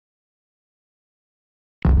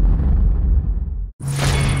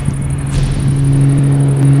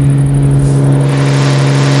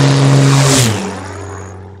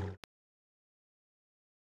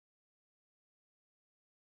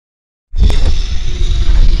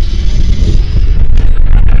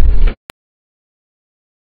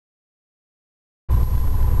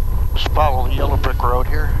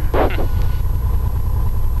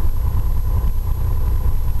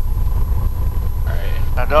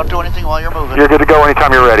don't do anything while you're moving. You're good to go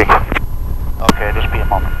anytime you're ready. Okay, just be a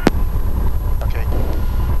moment. Okay.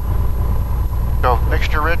 Go,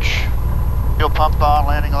 mixture rich. Fuel pump on,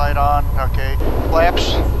 landing light on. Okay.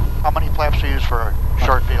 Flaps. How many flaps do you use for a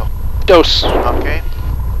short field? Dose. Okay.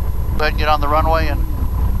 Go ahead and get on the runway and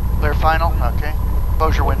clear final. Okay.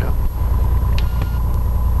 Close your window.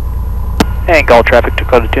 And Gulf traffic,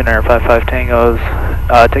 Dakota 2955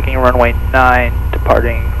 Tangos, taking runway 9,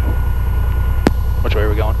 departing. Which way are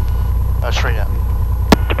we going? Straight out.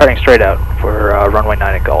 Departing straight out for runway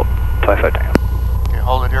 9 at Gulf 55 Tango. Okay,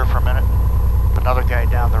 hold it here for a minute. Another guy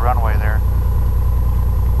down the runway there.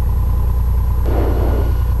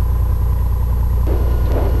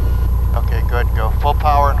 Okay, good. Go full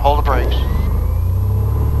power and hold the brakes.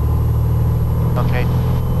 Okay.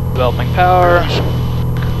 Developing power.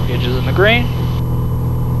 Gauges in the green.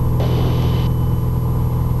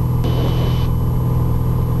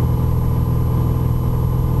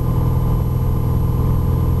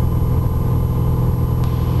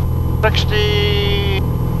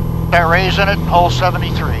 Start raising it and hold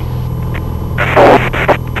 73.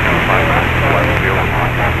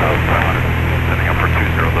 Setting up for 20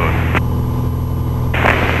 Lewis.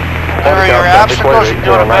 Clear your obstacles, you can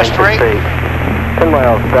do it at best rate. 10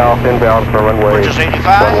 miles south, inbound for runway Which is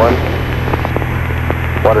 85. 11.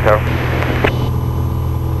 Water tower.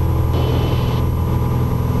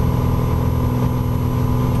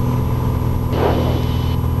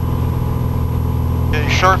 Okay,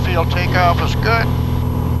 short field takeoff is good.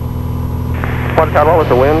 Water tower, what was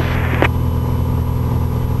the wind?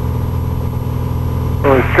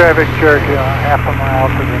 Well, it's traffic Cherokee on half a mile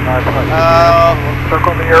to the northwest.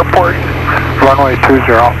 Circle the airport. Runway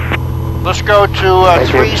 20. Let's go to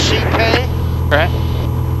 3CK, Okay.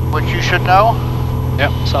 which you should know.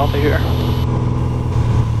 Yep, south of here.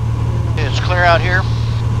 It's clear out here.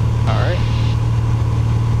 Alright.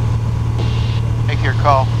 Make your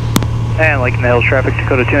call. And Lake in the Hills traffic,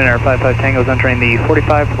 Dakota 2955 Tangos entering the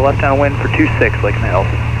 45 to the left downwind for 26 Lake in the Hills.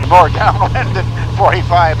 More downwind than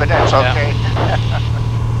 45, but that's okay.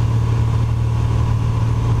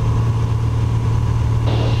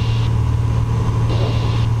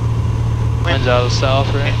 Wind's out of the south,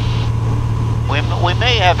 right? We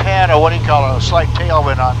may have had a, what do you call it, a slight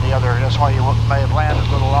tailwind on the other, that's why you may have landed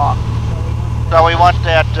a little long. So we want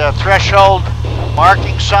that threshold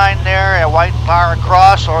marking sign there, a white bar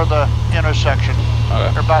across, or the intersection.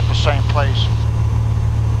 Okay. They're about the same place.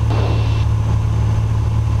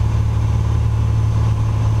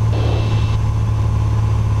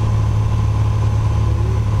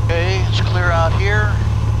 Okay, it's clear out here.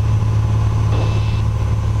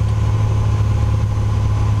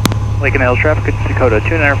 Lake in the Hills traffic, Dakota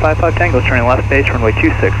 2955 Tangos turning left base, runway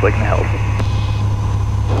 26 Lake in the Hills.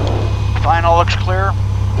 Final looks clear.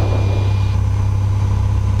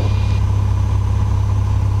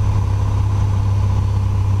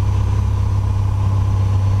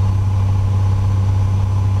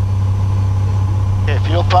 Okay,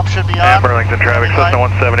 fuel pump should be on. And Burlington traffic, Cessna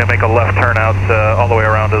 170, make a left turn out all the way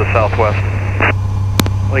around to the southwest.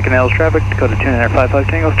 Lake in the Hills traffic, Dakota 2955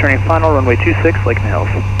 Tangos turning final, runway 26 Lake in the Hills.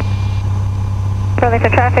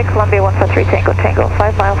 Burlington traffic, Columbia 143 Tango Tango,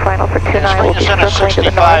 5 mile final for 29. We'll be circling to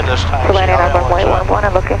the north this time, to landing on runway 11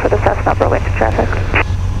 and looking for the Cessna Burlington traffic.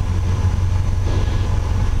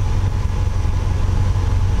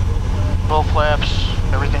 Full flaps,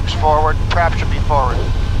 everything's forward, prop should be forward.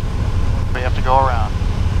 We have to go around.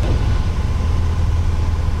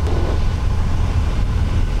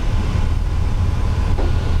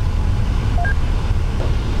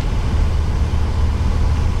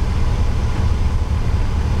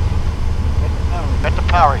 Get the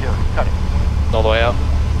power here, cut it. All the way out.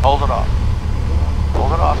 Hold it off.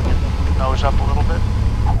 Hold it off, get the nose up a little bit.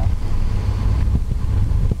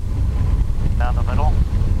 Down the middle.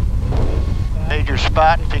 Made your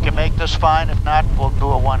spot, if you can make this fine, if not, we'll do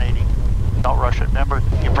a 180. Don't rush it. Remember,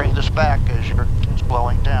 you bring this back as you're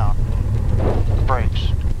slowing down. Brakes.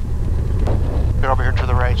 Get over here to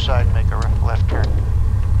the right side and make a left turn.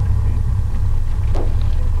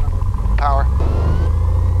 Power.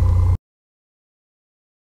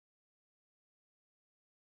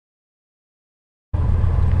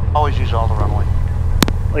 Always use all the runway.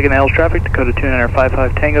 Lake in the Hills traffic, Dakota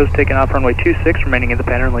 2955 Tangos taking off runway 26, remaining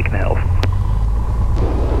independent in Lake in the Hills.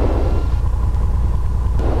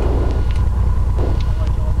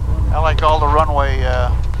 I like all the runway.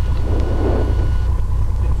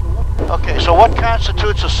 Okay, so what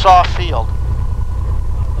constitutes a soft field?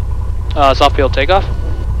 Soft field takeoff?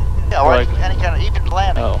 Yeah, or any kind of even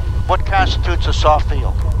landing. Oh. What constitutes a soft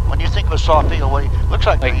field? When you think of a soft field, looks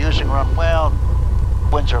like they're using run. Well,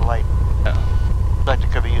 winds are light. Yeah. Like they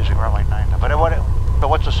could be using runway 9 now. But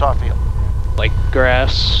what's a soft field? Like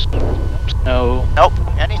grass, snow? Nope.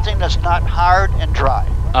 Anything that's not hard and dry.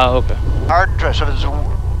 Oh, okay. Hard and dry. So if there's a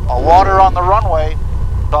water on the runway,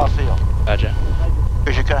 soft field. Gotcha.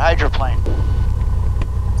 Because you can hydroplane.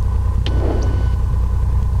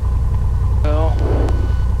 Well.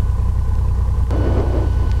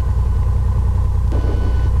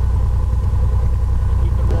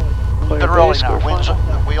 Keep it rolling now.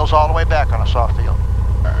 Wheels all the way back on a soft field.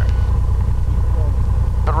 Alright.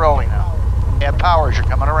 Keep it rolling now. Add power as you're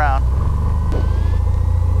coming around.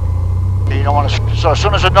 You don't want to. So as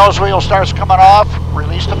soon as the nose wheel starts coming off,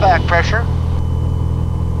 release the back pressure.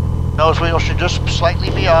 Nose wheel should just slightly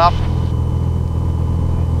be off.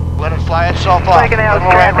 Let it fly itself off. Taking out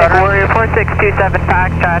traffic, Warrior 4627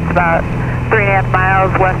 Foxtrot's about 3.5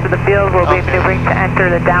 miles west of the field. We'll be maneuvering to enter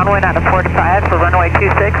the downwind on the 45 for runway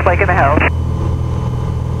 26, Lake in the Hills.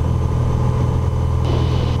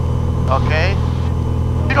 Okay.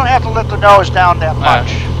 You don't have to let the nose down that much.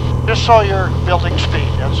 Just so you're building speed,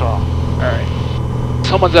 that's all. Alright.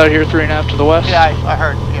 Someone's out here 3.5 to the west? Yeah, I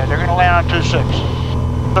heard. Yeah, they're going to land on 26.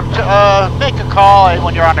 But, make a call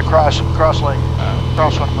when you're on the crosswind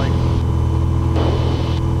lake.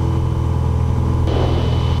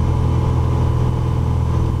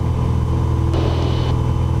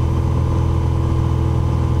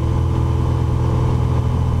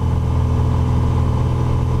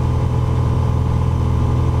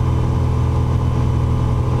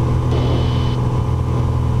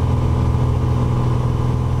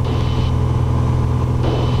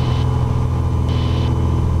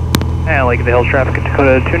 And Lake of the Hills traffic at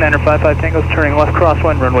Dakota 2955 Tango's turning left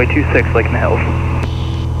crosswind, runway 26, Lake in the Hills.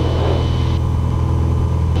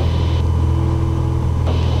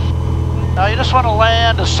 Now you just want to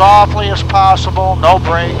land as softly as possible, no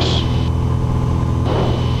brakes.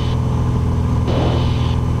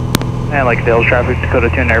 And Lake of the Hills traffic Dakota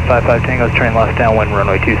 2955 Tango's turning left downwind,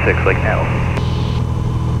 runway 26, Lake in the Hills.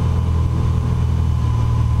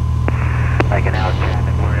 Lake in the Hills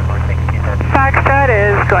traffic, Warrior 4627. Foxtrot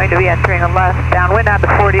is going to be entering a left downwind on the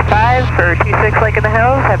 45 for 26 Lake in the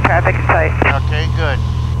Hills. Have traffic in sight. Okay, good.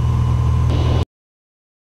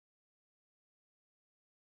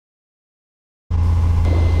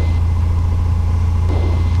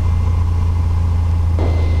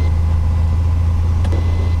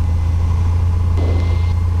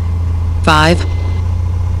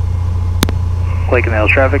 Lake in the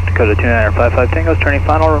Hills traffic Dakota 2955 Tango's turning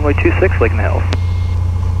final, runway 26, Lake in the Hills.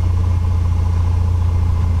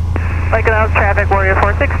 Lake in the Hills traffic, Warrior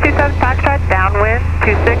 4627 Foxtrot, downwind,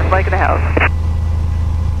 26 Lake in the Hills.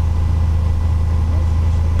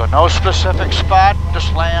 So no specific spot,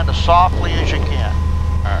 just land as softly as you can.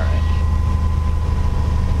 Alright.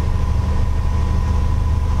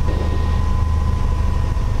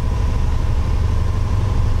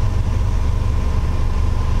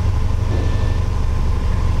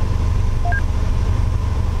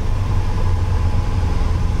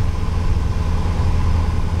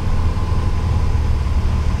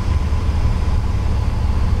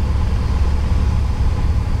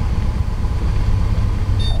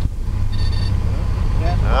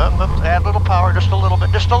 Add a little power, just a little bit,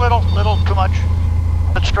 just a little too much.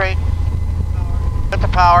 But straight. Get the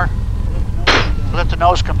power. Let the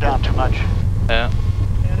nose come down too much. Yeah.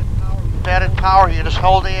 Added power, you just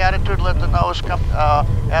hold the attitude, let the nose come,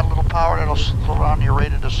 add a little power, that'll slow down your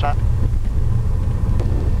rate of descent.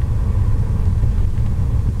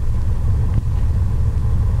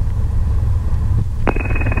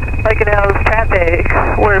 Lake in the Hills traffic,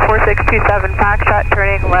 Warrior 4627 Foxtrot,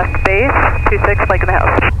 turning left base, 26 Lake in the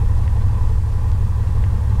Hills.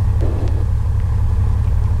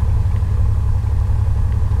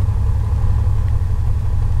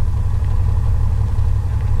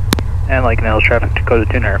 And Lake in the Hills traffic Dakota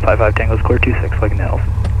 2955 Tango's clear 26, Lake in the Hills.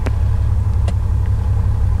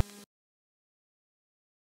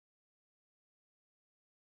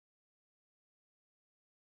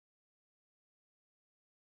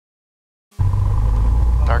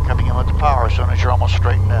 Start coming in with the power as soon as you're almost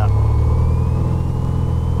straightened out.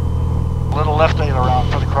 A little left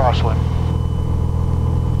aileron for the crosswind.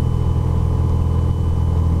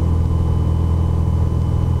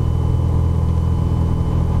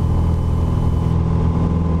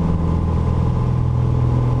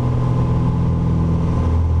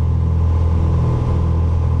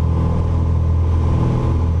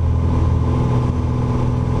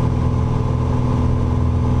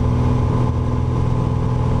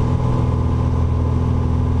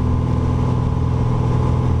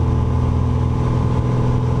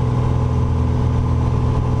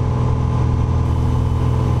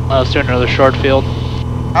 Let's do another short field.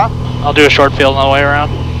 Huh? I'll do a short field on the way around.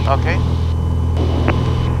 Okay.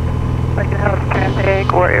 Lincoln Hills traffic,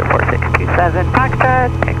 Warrior 4627, Foxtrot,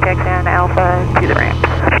 taxi Alpha to the ramp.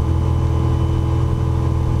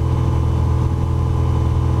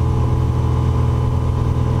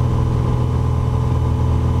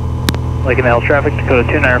 Lincoln Hills traffic, Dakota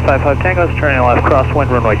 2955 Tango's turning left crosswind,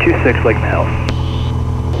 runway 26, Lincoln Hills.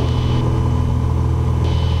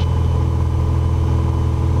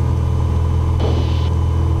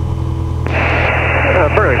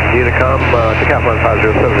 Burning Intercom, to Cap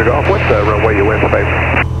 1507 Golf, what's the runway you wind space?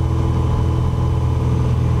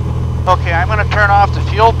 Okay, I'm going to turn off the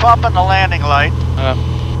fuel pump and the landing light.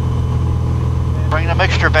 Bring the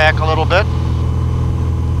mixture back a little bit.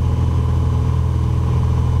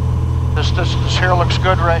 This here looks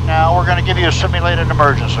good right now. We're going to give you a simulated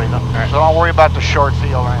emergency, though. Right. So don't worry about the short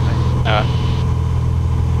field or anything.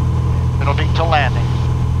 It'll be to landing.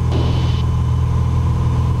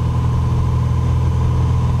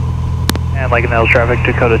 And Lincoln Hills traffic,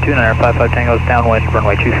 Dakota 2955 Tango's downwind,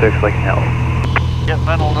 runway 26, Lincoln Hills. Getting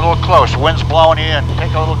in a little close. Wind's blowing you in.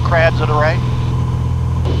 Take a little crab to the right.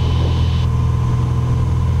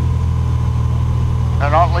 And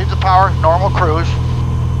don't leave the power. Normal cruise.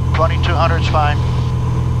 2200's fine.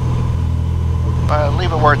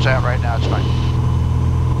 Leave it where it's at right now. It's fine.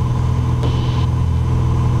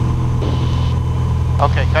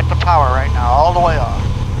 Okay, cut the power right now, all the way off.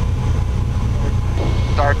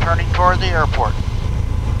 Start turning toward the airport.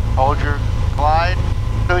 Hold your glide.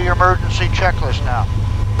 Do your emergency checklist now.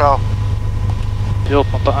 So. Fuel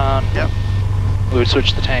pump on. Yep. We would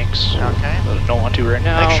switch the tanks. Okay. But I don't want to right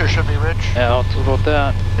now. Mixture should be rich. Yeah, I'll talk about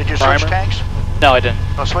that. Did you Primer? switch tanks? No, I didn't.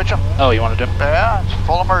 Go switch them. Oh, you want to do? Yeah, it's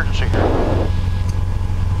full emergency here.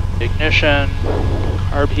 Ignition,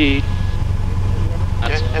 carb heat.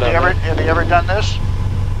 Have you ever done this?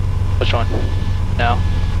 Which one? No.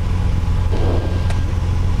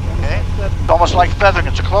 Okay. It's almost like feathering.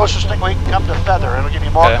 It's the closest thing we can come to feather. It'll give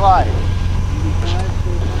you more glide.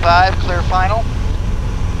 5, clear final.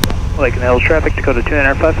 Lincoln Hills traffic, Dakota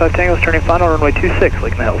 2955 Tango's turning final, runway 26,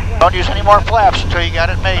 Lincoln Hills. Don't use any more flaps until you got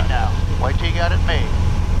it made now. Wait till you got it made.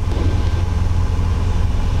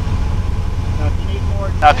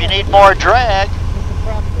 Now if you need more drag,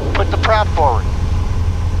 put the prop forward.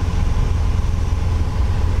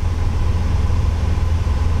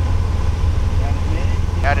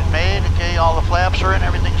 Got it made, okay, all the flaps are in,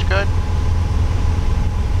 everything's good.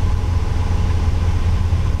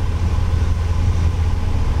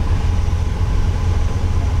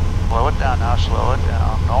 Slow it down now, slow it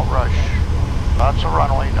down, don't rush. Lots of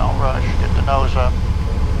runway, don't rush, get the nose up.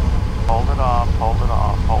 Hold it off, hold it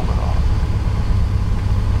off, hold it off.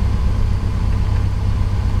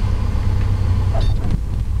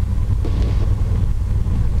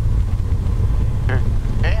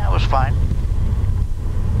 Okay, that was fine.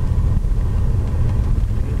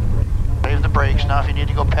 Save the brakes. Now if you need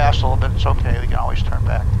to go past a little bit, it's okay. We can always turn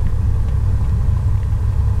back.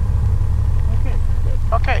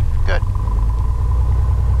 Okay, good.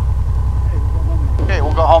 Okay,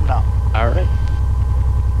 we'll go home now. All right.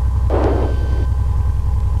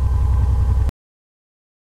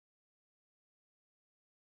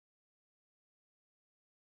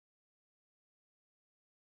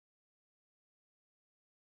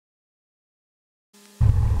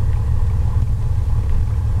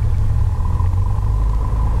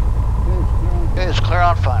 Okay, it's clear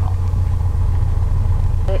on final. All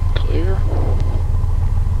right, clear.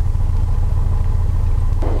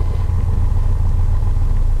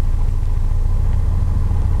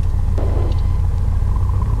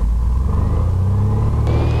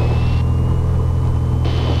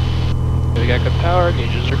 We got good power,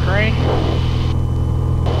 gauges are green.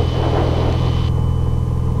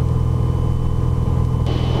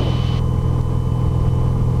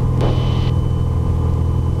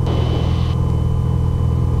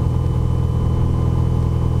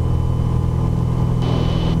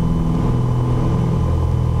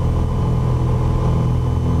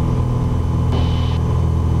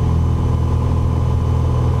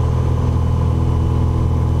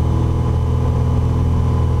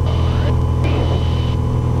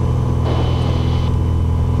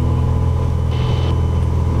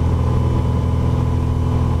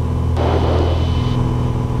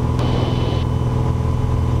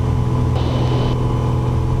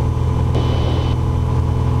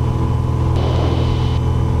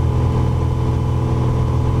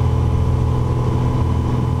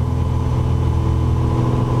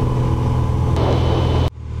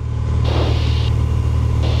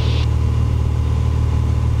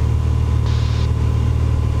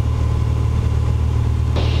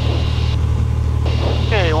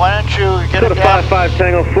 you get Go it to down. 55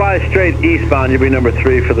 Tango, fly straight eastbound, you'll be number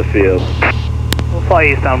 3 for the field. We'll fly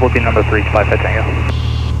eastbound, we'll be number 3, 55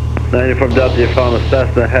 Tango. 90 from Delta, you found a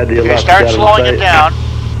Cessna, head to your Okay, left. start out of the slowing sight. it down.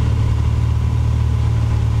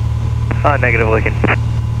 Negative, Lincoln.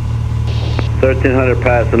 1300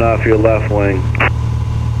 passing off your left wing.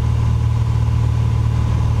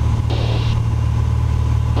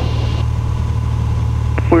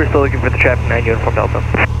 We're still looking for the traffic 9 uniform Delta.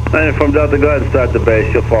 90 from Delta, go ahead and start the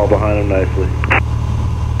base, you'll fall behind him nicely.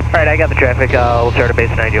 Alright, I got the traffic, we'll start a base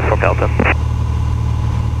 9 uniform Delta.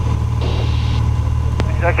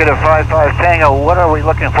 Executive 55 Tango, what are we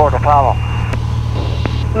looking for to follow?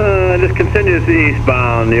 Just continuously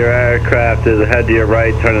eastbound, your aircraft is ahead to your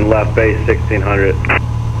right, turning left, base 1600. Is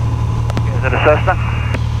it a Cessna?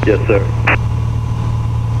 Yes, sir.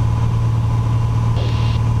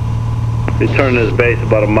 You're turning his base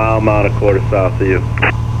about a mile and a quarter south of you.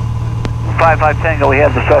 55 Tango, we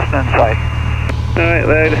have the Cessna in sight. Alright,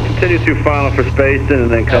 Larry, just continue through final for spacing and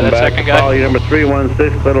then come that back. second guy. Follow you number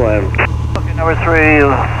 316, clear to land. Okay, number 3,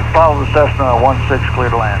 follow the Cessna 16, clear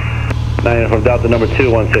to land. 9 from Delta, number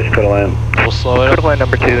 216, clear to land. We'll slow it Clear to up. land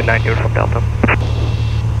number 2, 9 uniform Delta.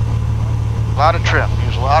 A lot of trim,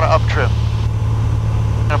 use a lot of up trim.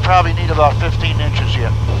 You'll probably need about 15 inches yet.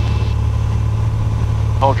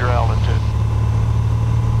 Hold your altitude.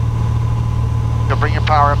 You'll bring your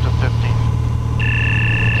power up to 15.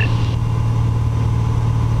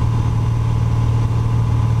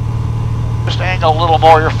 Just angle a little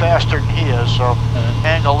more, you're faster than he is, so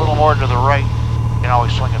angle a little more to the right, you can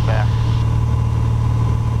always swing it back.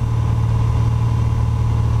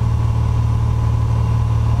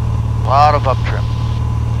 A lot of up trim.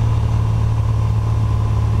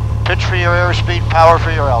 Pitch for your airspeed, power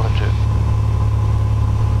for your altitude.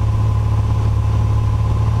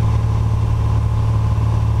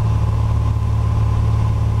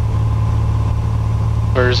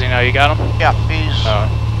 Where is he now? You got him? Yeah, he's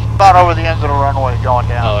Oh, about over the end of the runway going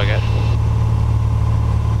down. oh, okay.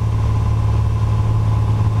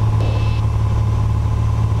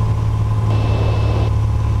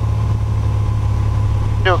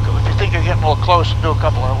 If you think you're getting a little close, do a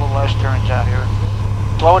couple of little less turns out here.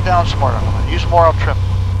 Slow it down some more. Use more up trim.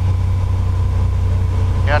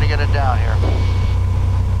 You gotta get it down here.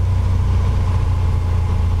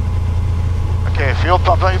 Okay, fuel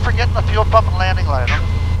pump. You're forgetting the fuel pump and landing light.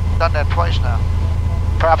 I've done that twice now.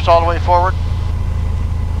 Props all the way forward.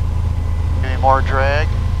 Give me more drag.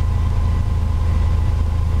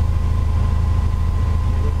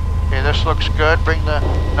 Okay, this looks good. Bring the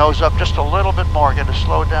nose up just a little bit more. Get it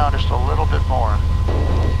slowed down just a little bit more.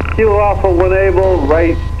 Kilo Alpha, when able,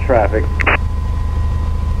 right traffic.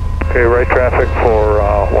 Okay, right traffic for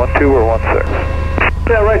 12 or 16?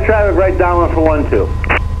 Yeah, right traffic, right downwind for 12.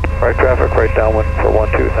 Right traffic, right downwind for 12,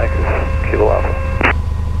 thank you. Kilo Alpha.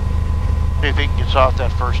 See if he gets off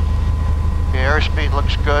that first. The airspeed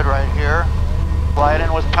looks good right here. Fly it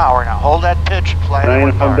in with power now. Hold that pitch and fly it in 9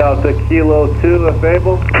 with from power. Delta, Kilo 2, if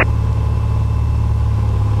able.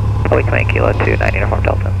 Holy command, Kilo 2, 9 uniform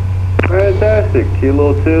Delta. Fantastic.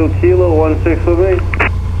 Kilo 2, Kilo 16 with me.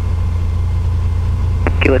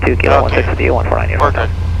 Kilo 2, Kilo Okay. 16 with you, 149 We're uniform good.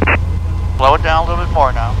 Delta. Slow it down a little bit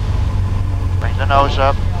more now. Bring the nose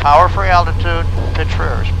up. Power for altitude, pitch for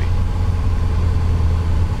airspeed.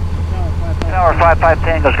 Tower 55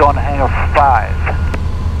 Tango's going to hangar 5.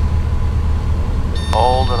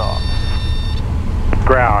 Hold it off.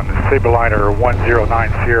 Ground, Saberliner 109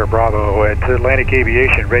 Sierra Bravo at Atlantic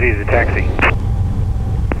Aviation, ready to taxi.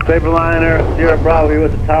 Saberliner, Sierra Bravo, you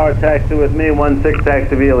with the tower, taxi with me, 16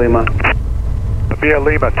 taxi via Lima. Via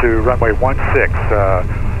Lima to runway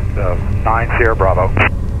 16, 9 Sierra Bravo.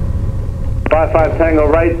 55 Tango,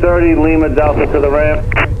 right 30, Lima Delta to the ramp.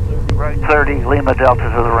 Right 30, Lima Delta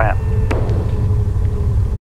to the ramp.